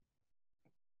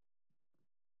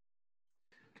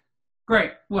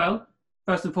Great. Well,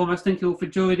 first and foremost, thank you all for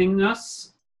joining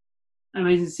us.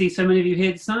 Amazing to see so many of you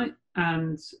here tonight,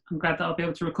 and I'm glad that I'll be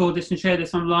able to record this and share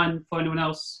this online for anyone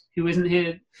else who isn't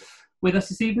here with us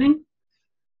this evening.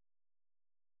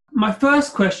 My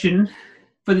first question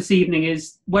for this evening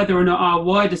is whether or not our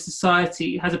wider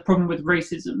society has a problem with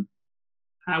racism.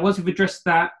 Once we've addressed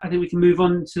that, I think we can move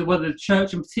on to whether the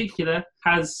church in particular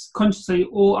has consciously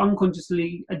or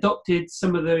unconsciously adopted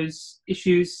some of those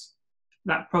issues,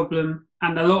 that problem,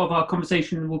 and a lot of our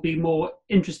conversation will be more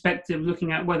introspective,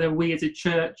 looking at whether we as a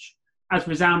church, as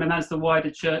Resound and as the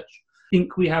wider church,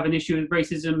 think we have an issue with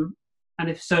racism, and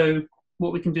if so,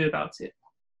 what we can do about it.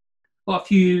 Well, a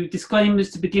few disclaimers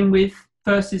to begin with.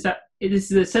 First is that this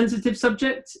is a sensitive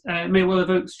subject. It may well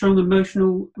evoke strong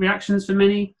emotional reactions for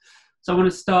many. So I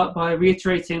want to start by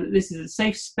reiterating that this is a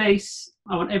safe space.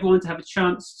 I want everyone to have a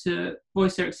chance to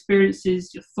voice their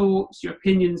experiences, your thoughts, your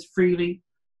opinions freely.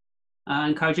 I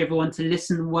encourage everyone to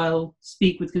listen well,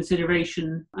 speak with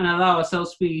consideration, and allow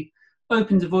ourselves to be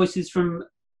open to voices from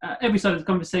every side of the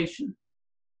conversation.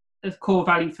 It's a core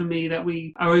value for me that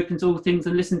we are open to all things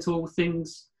and listen to all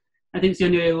things. I think it's the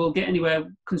only way we'll get anywhere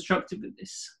constructive with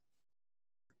this.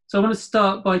 So I want to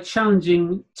start by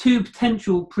challenging two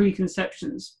potential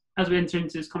preconceptions as we enter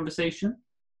into this conversation.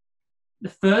 The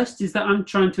first is that I'm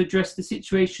trying to address the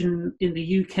situation in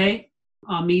the UK.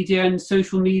 Our media and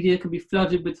social media can be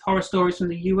flooded with horror stories from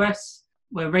the US,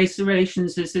 where race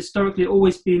relations has historically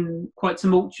always been quite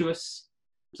tumultuous.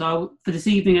 So for this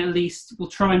evening at least, we'll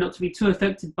try not to be too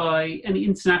affected by any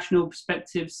international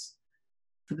perspectives,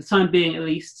 for the time being at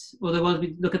least, although once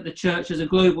we look at the church as a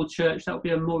global church, that will be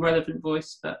a more relevant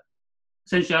voice. But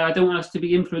essentially, I don't want us to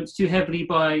be influenced too heavily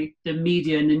by the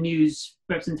media and the news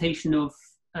representation of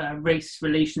race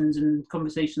relations and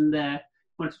conversation there.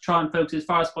 I want to try and focus as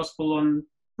far as possible on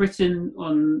Britain,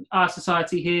 on our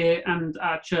society here and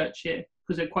our church here,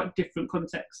 because they're quite different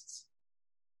contexts.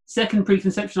 Second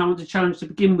preconception I want to challenge to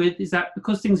begin with is that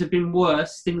because things have been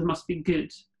worse, things must be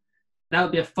good. That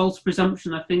would be a false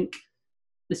presumption, I think.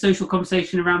 The social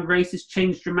conversation around race has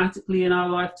changed dramatically in our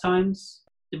lifetimes.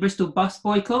 The Bristol bus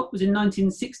boycott was in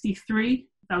 1963.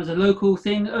 That was a local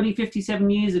thing, only 57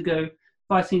 years ago,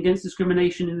 fighting against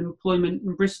discrimination in employment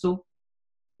in Bristol.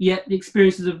 Yet the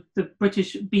experiences of the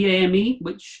British BAME,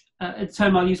 which a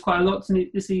term I'll use quite a lot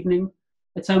this evening,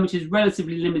 a term which is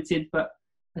relatively limited, but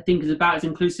I think is about as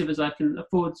inclusive as I can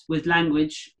afford with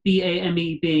language,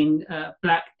 BAME being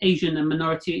Black, Asian and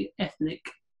minority ethnic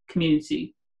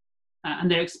community.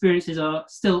 And their experiences are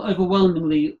still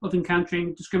overwhelmingly of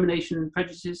encountering discrimination,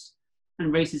 prejudice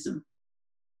and racism.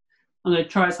 I'm going to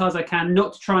try as hard as I can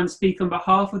not to try and speak on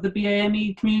behalf of the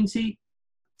BAME community,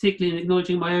 particularly in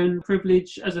acknowledging my own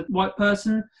privilege as a white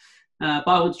person, but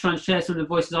I want to try and share some of the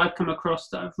voices I've come across,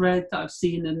 that I've read, that I've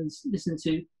seen and listened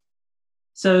to.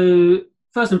 So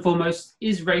first and foremost,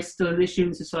 is race still an issue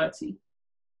in society?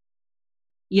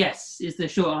 Yes, is the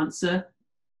short answer.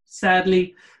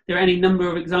 Sadly, there are any number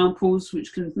of examples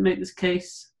which can make this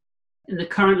case. In the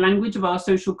current language of our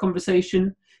social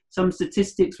conversation, some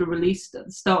statistics were released at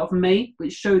the start of May,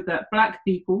 which showed that Black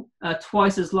people are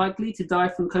twice as likely to die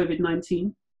from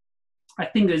COVID-19. I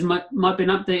think there might be an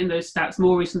update in those stats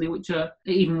more recently, which are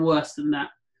even worse than that.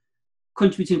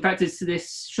 Contributing factors to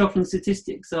this shocking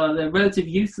statistics are the relative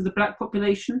youth of the Black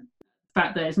population, the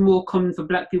fact that it's more common for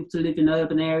Black people to live in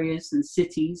urban areas and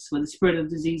cities where the spread of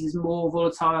disease is more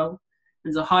volatile,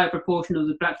 and there's a higher proportion of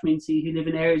the Black community who live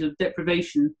in areas of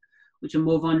deprivation, which are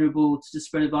more vulnerable to the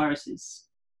spread of viruses.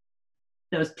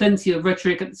 There was plenty of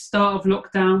rhetoric at the start of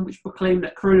lockdown which proclaimed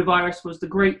that coronavirus was the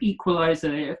great equaliser.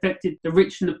 It affected the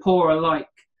rich and the poor alike.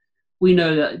 We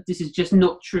know that this is just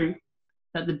not true,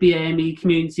 that the BAME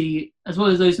community, as well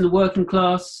as those in the working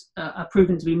class, are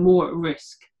proven to be more at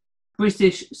risk.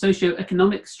 British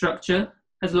socio-economic structure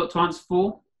has a lot to answer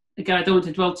for. Again, I don't want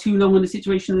to dwell too long on the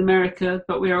situation in America,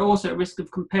 but we are also at risk of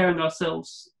comparing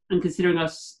ourselves and considering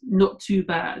us not too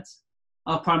bad.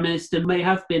 Our Prime Minister may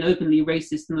have been openly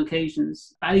racist on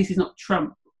occasions, but at least he's not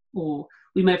Trump. Or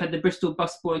we may have had the Bristol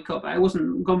bus boycott, but it wasn't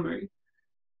Montgomery.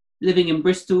 Living in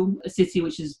Bristol, a city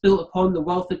which is built upon the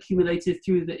wealth accumulated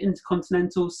through the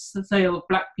intercontinental sale of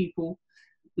Black people,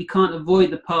 we can't avoid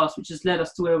the past which has led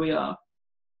us to where we are.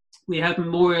 We have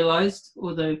memorialised,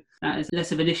 although that is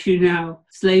less of an issue now,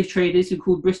 slave traders who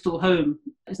called Bristol home.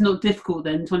 It's not difficult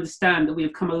then to understand that we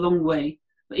have come a long way,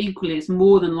 but equally it's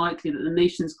more than likely that the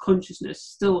nation's consciousness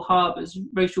still harbours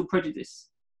racial prejudice.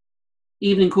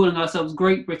 Even in calling ourselves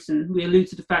Great Britain, we allude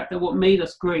to the fact that what made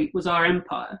us great was our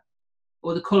empire,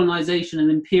 or the colonisation and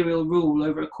imperial rule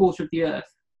over a quarter of the earth.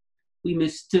 We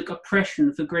mistook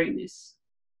oppression for greatness.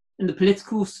 In the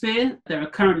political sphere, there are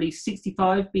currently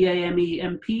 65 BAME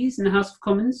MPs in the House of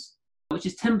Commons, which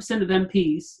is 10% of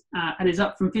MPs, and is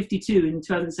up from 52 in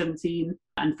 2017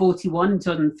 and 41 in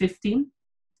 2015.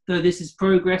 Though this is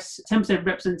progress, 10%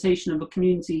 representation of a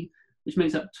community which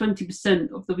makes up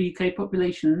 20% of the UK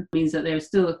population means that there is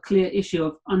still a clear issue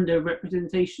of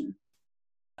underrepresentation.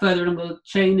 Further along the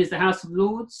chain is the House of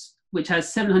Lords, which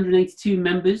has 782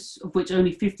 members, of which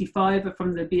only 55 are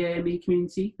from the BAME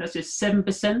community. That's just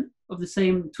 7% of the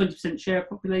same 20% share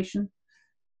population.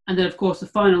 And then, of course, the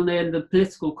final nail in the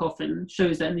political coffin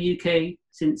shows that in the UK,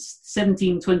 since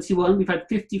 1721, we've had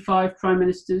 55 prime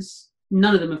ministers.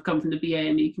 None of them have come from the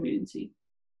BAME community.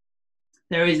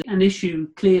 There is an issue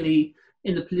clearly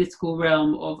in the political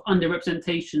realm of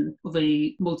underrepresentation of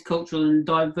a multicultural and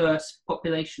diverse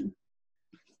population.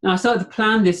 Now, I started to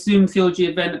plan this Zoom theology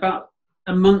event about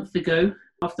a month ago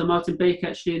after Martin Baker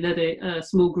actually led a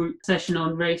small group session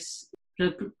on race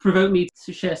to provoke me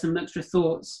to share some extra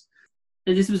thoughts.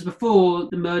 And this was before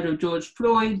the murder of George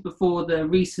Floyd, before the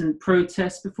recent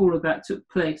protests, before all of that took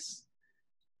place.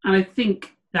 And I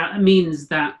think that means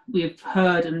that we have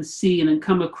heard and seen and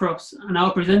come across and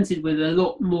are presented with a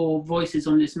lot more voices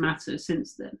on this matter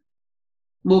since then.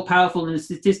 More powerful than the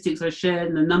statistics I shared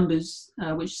and the numbers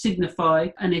which signify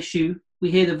an issue, we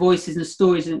hear the voices and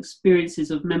stories and experiences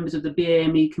of members of the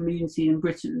BAME community in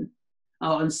Britain.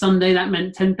 On Sunday, that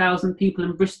meant 10,000 people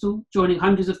in Bristol, joining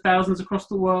hundreds of thousands across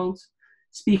the world,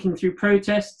 speaking through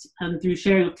protests and through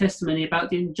sharing of testimony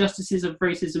about the injustices of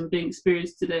racism being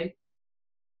experienced today.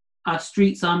 Our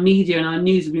streets, our media and our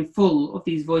news have been full of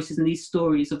these voices and these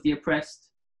stories of the oppressed.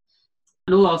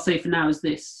 And all I'll say for now is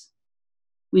this: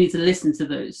 we need to listen to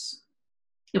those.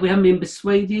 If we haven't been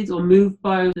persuaded or moved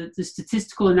by the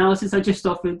statistical analysis I just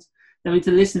offered, then we need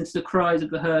to listen to the cries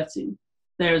of the hurting.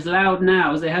 They're as loud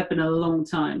now as they have been in a long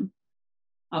time.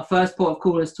 Our first port of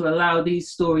call is to allow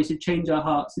these stories to change our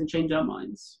hearts and change our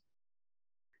minds.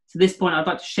 To this point, I'd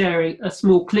like to share a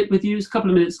small clip with you. It's a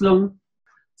couple of minutes long.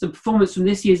 It's a performance from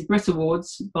this year's Brit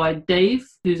Awards by Dave,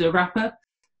 who's a rapper,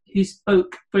 who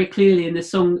spoke very clearly in the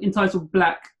song entitled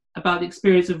Black about the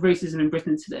experience of racism in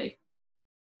Britain today.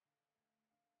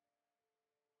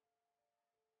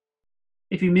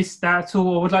 If you missed that at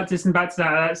all or would like to listen back to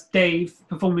that, that's Dave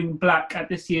performing Black at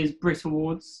this year's Brit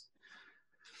Awards.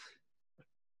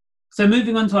 So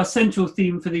moving on to our central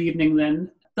theme for the evening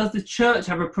then, does the church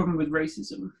have a problem with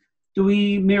racism? Do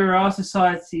we mirror our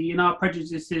society in our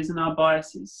prejudices and our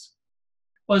biases?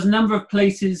 Well, there's a number of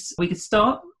places we could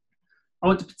start. I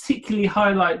want to particularly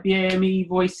highlight BAME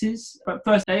voices, but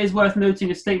first it is worth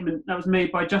noting a statement that was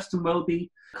made by Justin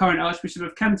Welby, current Archbishop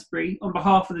of Canterbury, on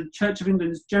behalf of the Church of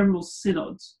England's General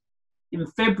Synod. In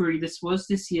February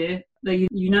this year, they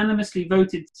unanimously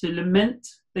voted to lament,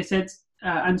 they said,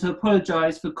 and to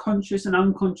apologise for conscious and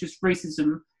unconscious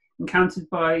racism encountered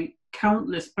by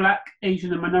countless Black,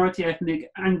 Asian and minority ethnic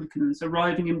Anglicans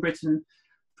arriving in Britain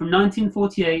from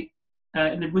 1948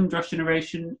 in the Windrush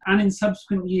generation and in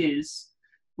subsequent years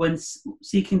when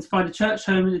seeking to find a church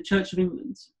home in the Church of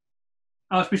England.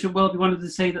 Archbishop Welby wanted to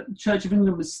say that the Church of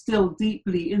England was still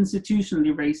deeply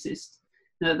institutionally racist,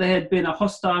 that they had been a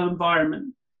hostile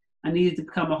environment and needed to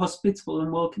become a hospitable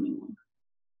and welcoming one.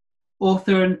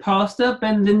 Author and pastor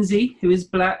Ben Lindsay, who is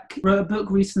Black, wrote a book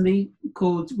recently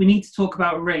called We Need to Talk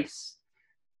About Race,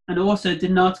 and also did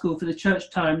an article for the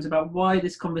Church Times about why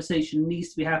this conversation needs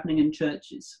to be happening in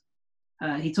churches.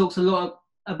 He talks a lot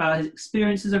about his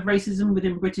experiences of racism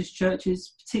within British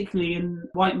churches, particularly in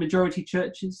white majority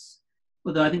churches,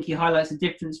 although I think he highlights the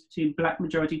difference between Black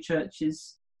majority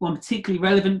churches. One particularly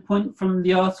relevant point from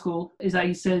the article is that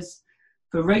he says,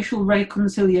 for racial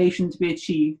reconciliation to be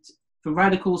achieved, for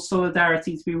radical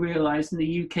solidarity to be realised in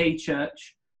the UK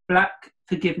church, Black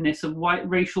forgiveness of white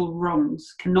racial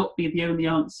wrongs cannot be the only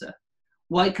answer.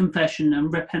 White confession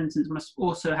and repentance must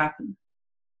also happen.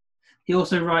 He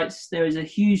also writes, there is a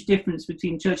huge difference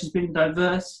between churches being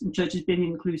diverse and churches being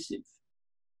inclusive.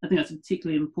 I think that's a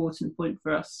particularly important point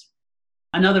for us.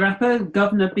 Another rapper,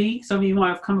 Governor B, some of you might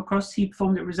have come across, he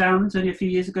performed at Resound only a few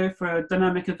years ago for a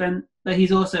dynamic event, but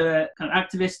he's also a kind of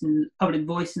activist and public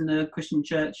voice in the Christian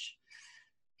church.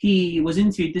 He was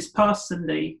interviewed this past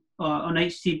Sunday on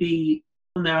HTB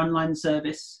on their online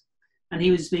service, and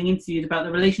he was being interviewed about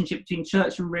the relationship between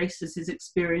church and race as his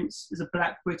experience as a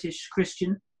Black British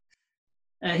Christian.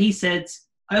 He said,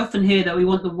 I often hear that we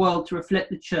want the world to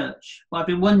reflect the church, but I've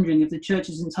been wondering if the church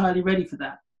is entirely ready for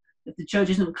that. If the church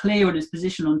isn't clear on its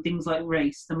position on things like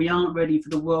race, then we aren't ready for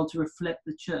the world to reflect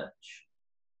the church.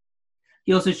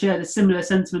 He also shared a similar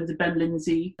sentiment to Ben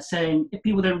Lindsay, saying, if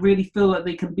people don't really feel like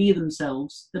they can be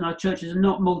themselves, then our churches are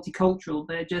not multicultural,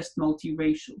 they're just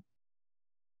multiracial.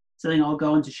 something I'll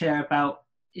go on to share about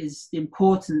is the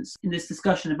importance in this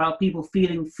discussion about people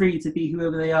feeling free to be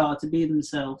whoever they are, to be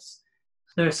themselves.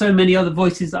 There are so many other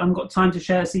voices that I haven't got time to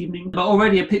share this evening, but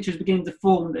already a picture is beginning to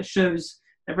form that shows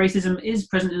that racism is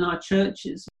present in our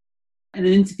churches. In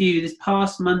an interview this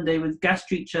past Monday with Gas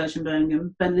Street Church in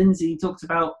Birmingham, Ben Lindsay talked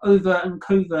about overt and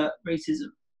covert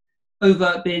racism.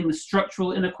 Overt being the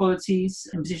structural inequalities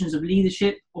in positions of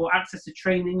leadership or access to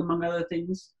training, among other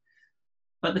things.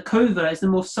 But the covert is the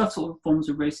more subtle forms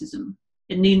of racism.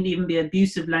 It needn't even be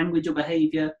abusive language or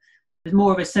behaviour. There's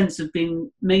more of a sense of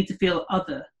being made to feel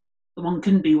other, that one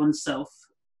couldn't be oneself.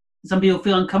 Some people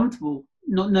feel uncomfortable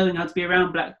not knowing how to be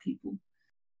around black people.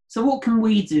 So what can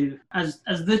we do as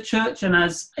the church and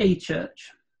as a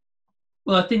church?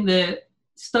 Well, I think that it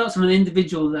starts on an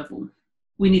individual level.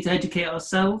 We need to educate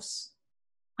ourselves.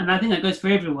 And I think that goes for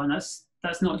everyone.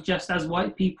 That's not just as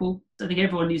white people. I think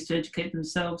everyone needs to educate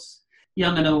themselves,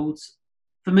 young and old.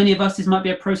 For many of us, this might be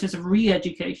a process of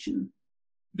re-education.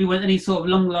 If we want any sort of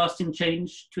long-lasting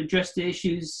change to address the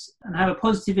issues and have a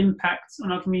positive impact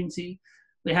on our community,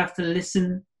 we have to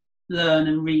listen, learn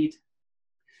and read.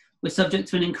 We're subject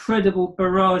to an incredible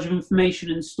barrage of information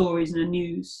and stories in the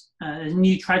news. There's a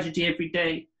new tragedy every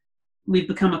day. We've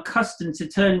become accustomed to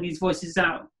turning these voices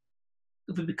out.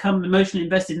 If we become emotionally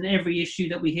invested in every issue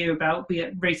that we hear about, be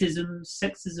it racism,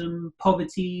 sexism,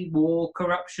 poverty, war,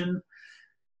 corruption,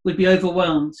 we'd be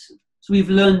overwhelmed. So we've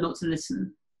learned not to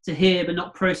listen, to hear but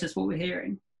not process what we're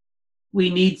hearing. We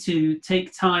need to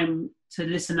take time to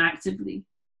listen actively,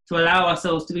 to allow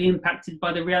ourselves to be impacted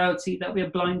by the reality that we are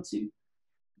blind to.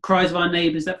 Cries of our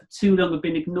neighbours that for too long have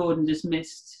been ignored and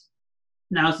dismissed.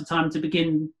 Now's the time to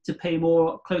begin to pay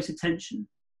more close attention.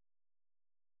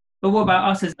 But what about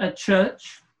us as a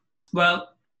church? Well,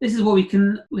 this is what we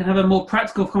can have a more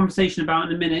practical conversation about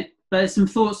in a minute, but there's some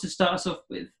thoughts to start us off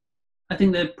with. I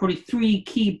think there are probably three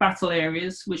key battle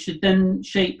areas which should then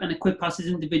shape and equip us as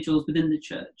individuals within the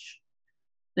church.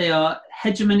 They are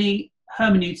hegemony,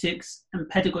 hermeneutics, and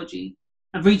pedagogy.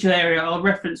 And for each area, I'll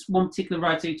reference one particular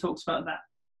writer who talks about that.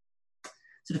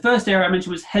 So the first area I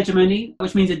mentioned was hegemony,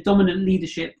 which means a dominant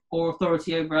leadership or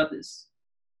authority over others.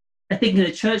 I think in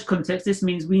a church context, this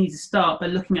means we need to start by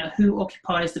looking at who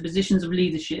occupies the positions of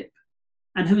leadership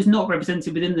and who is not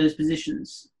represented within those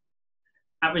positions.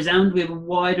 At Resound, we have a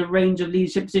wider range of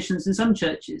leadership positions in some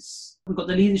churches. We've got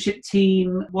the leadership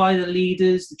team, wider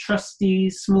leaders, the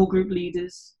trustees, small group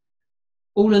leaders.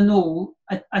 All in all,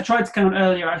 I tried to count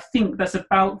earlier, I think that's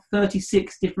about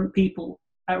 36 different people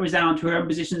at Resound who are in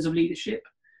positions of leadership.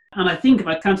 And I think if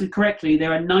I counted correctly,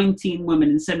 there are 19 women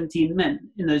and 17 men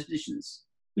in those positions,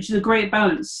 which is a great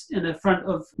balance in the front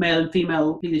of male and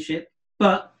female leadership.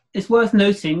 But it's worth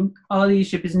noting our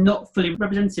leadership is not fully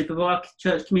representative of our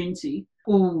church community.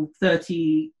 All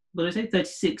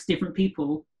 36 different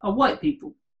people are white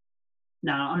people.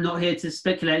 Now, I'm not here to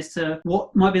speculate as to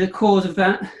what might be the cause of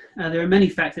that. There are many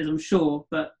factors, I'm sure,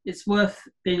 but it's worth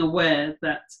being aware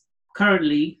that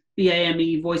currently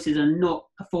BAME voices are not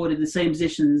afforded the same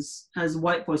positions as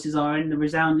white voices are in the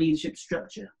Resound leadership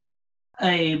structure.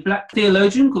 A black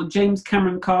theologian called James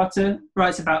Cameron Carter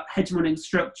writes about hegemonic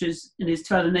structures in his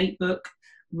 2008 book,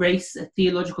 Race, A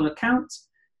Theological Account.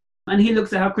 And he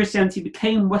looks at how Christianity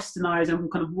became westernized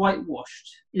and kind of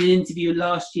whitewashed. In an interview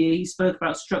last year, he spoke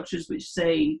about structures which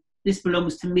say, this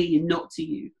belongs to me and not to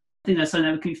you. I think that's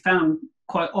something that can be found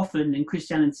quite often in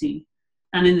Christianity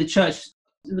and in the church,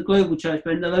 in the global church,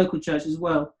 but in the local church as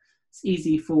well. It's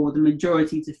easy for the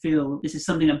majority to feel this is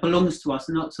something that belongs to us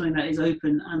and not something that is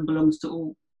open and belongs to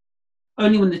all.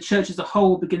 Only when the church as a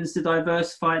whole begins to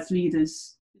diversify its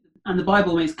leaders, and the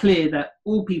Bible makes clear that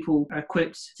all people are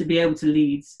equipped to be able to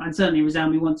lead, and certainly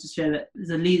Resound, we want to share that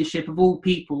there's a leadership of all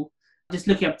people, just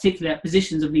looking at particularly at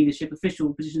positions of leadership,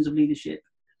 official positions of leadership.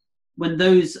 When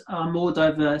those are more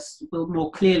diverse, we'll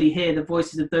more clearly hear the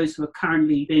voices of those who are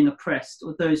currently being oppressed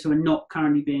or those who are not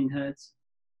currently being heard.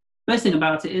 The best thing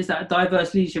about it is that a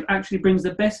diverse leadership actually brings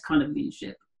the best kind of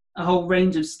leadership, a whole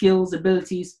range of skills,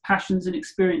 abilities, passions and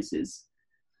experiences.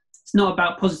 It's not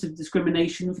about positive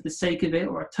discrimination for the sake of it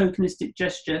or a tokenistic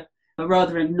gesture, but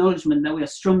rather an acknowledgement that we are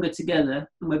stronger together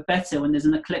and we're better when there's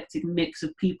an eclectic mix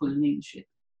of people in leadership.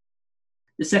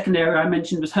 The second area I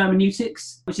mentioned was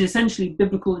hermeneutics, which is essentially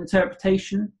biblical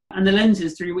interpretation and the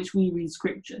lenses through which we read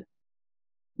scripture.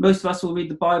 Most of us will read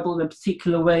the Bible in a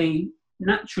particular way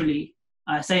naturally.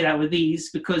 I say that with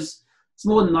ease because it's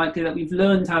more than likely that we've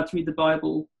learned how to read the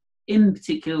Bible in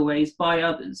particular ways by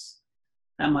others.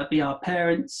 That might be our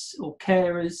parents or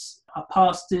carers, our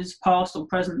pastors, past or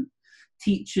present,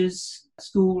 teachers,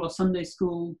 school or Sunday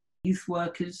school, youth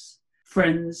workers,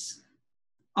 friends.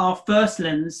 Our first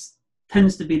lens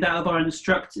tends to be that of our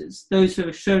instructors, those who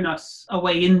have shown us our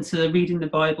way into reading the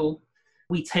Bible.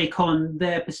 We take on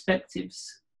their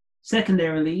perspectives.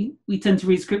 Secondarily, we tend to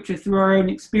read scripture through our own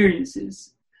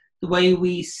experiences, the way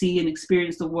we see and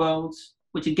experience the world,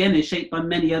 which again is shaped by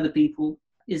many other people,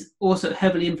 is also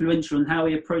heavily influential in how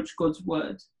we approach God's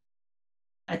word.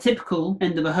 A typical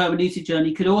end of a hermeneutic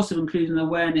journey could also include an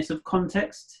awareness of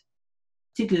context,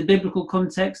 particularly the biblical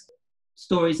context.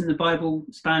 Stories in the Bible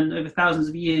span over thousands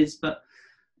of years, but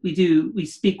we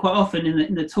speak quite often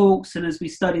in the talks and as we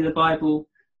study the Bible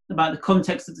about the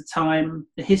context of the time,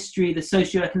 the history, the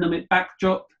socio-economic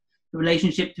backdrop, the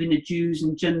relationship between the Jews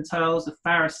and Gentiles, the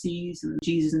Pharisees and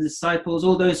Jesus and disciples,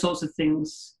 all those sorts of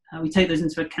things. We take those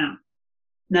into account.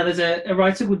 Now, there's a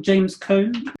writer called James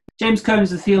Cone. James Cone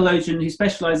is a theologian who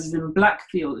specializes in black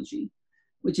theology,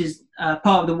 which is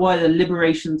part of the wider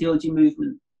liberation theology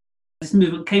movement. This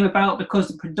movement came about because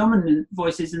the predominant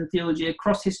voices in theology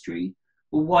across history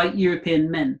were white European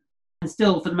men. And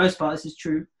still, for the most part, this is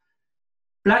true.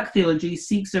 Black theology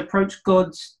seeks to approach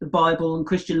God, the Bible, and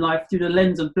Christian life through the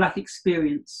lens of black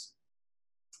experience.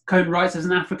 Cone writes as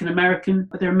an African American,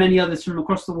 but there are many others from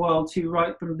across the world who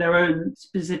write from their own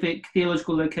specific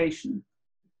theological location.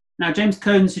 Now, James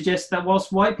Cone suggests that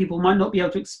whilst white people might not be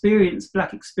able to experience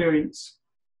black experience,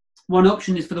 one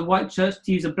option is for the white church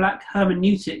to use a black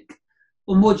hermeneutic,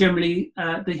 or more generally,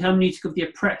 the hermeneutic of the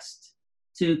oppressed,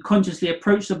 to consciously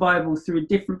approach the Bible through a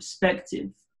different perspective,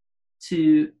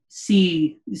 to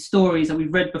see the stories that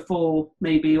we've read before,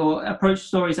 maybe, or approach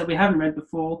stories that we haven't read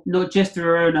before, not just through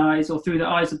our own eyes or through the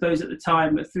eyes of those at the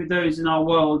time, but through those in our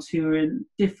world who are in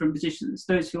different positions,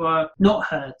 those who are not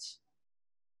heard.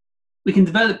 We can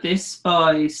develop this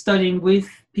by studying with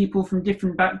people from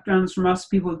different backgrounds from us,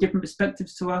 people with different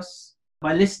perspectives to us,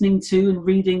 by listening to and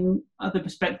reading other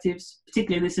perspectives,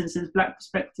 particularly in this instance, black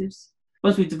perspectives.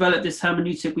 Once we've developed this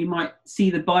hermeneutic, we might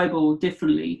see the Bible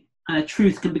differently, and a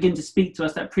truth can begin to speak to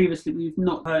us that previously we've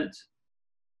not heard.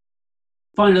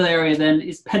 Final area then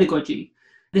is pedagogy.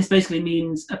 This basically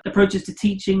means approaches to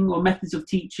teaching or methods of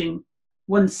teaching.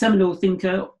 One seminal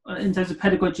thinker in terms of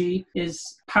pedagogy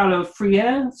is Paulo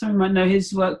Freire. Some might know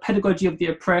his work, Pedagogy of the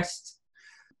Oppressed.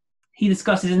 He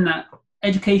discusses in that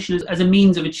education as a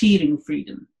means of achieving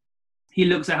freedom. He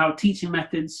looks at how teaching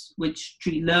methods, which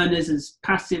treat learners as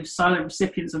passive, silent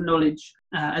recipients of knowledge,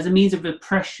 as a means of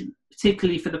oppression,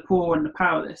 particularly for the poor and the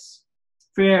powerless.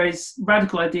 Freire's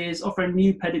radical ideas offer a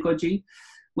new pedagogy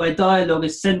where dialogue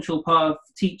is a central part of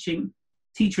teaching.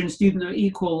 Teacher and student are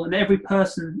equal, and every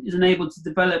person is enabled to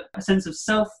develop a sense of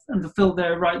self and fulfill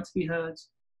their right to be heard.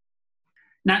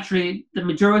 Naturally, the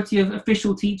majority of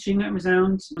official teaching at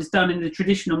Resound is done in the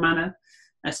traditional manner,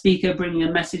 a speaker bringing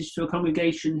a message to a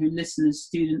congregation who listen as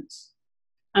students.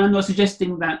 And I'm not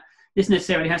suggesting that this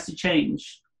necessarily has to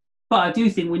change, but I do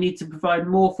think we need to provide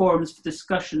more forums for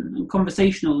discussion and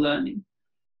conversational learning.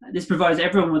 This provides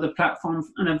everyone with a platform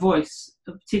and a voice.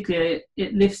 Particularly,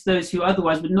 it lifts those who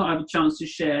otherwise would not have a chance to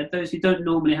share. Those who don't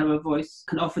normally have a voice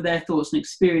can offer their thoughts and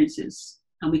experiences,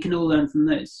 and we can all learn from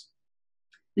those.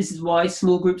 This is why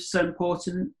small groups are so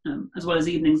important, as well as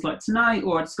evenings like tonight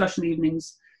or discussion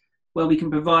evenings where we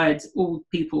can provide all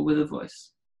people with a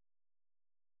voice.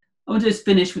 I want to just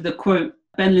finish with a quote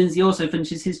Ben Lindsay also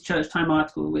finishes his Church Time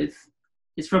article with.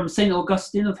 It's from St.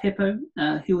 Augustine of Hippo,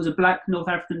 who was a black North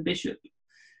African bishop.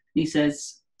 He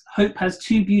says, "Hope has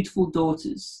two beautiful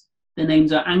daughters. Their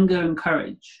names are anger and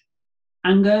courage.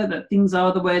 Anger that things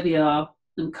are the way they are,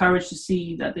 and courage to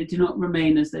see that they do not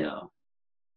remain as they are."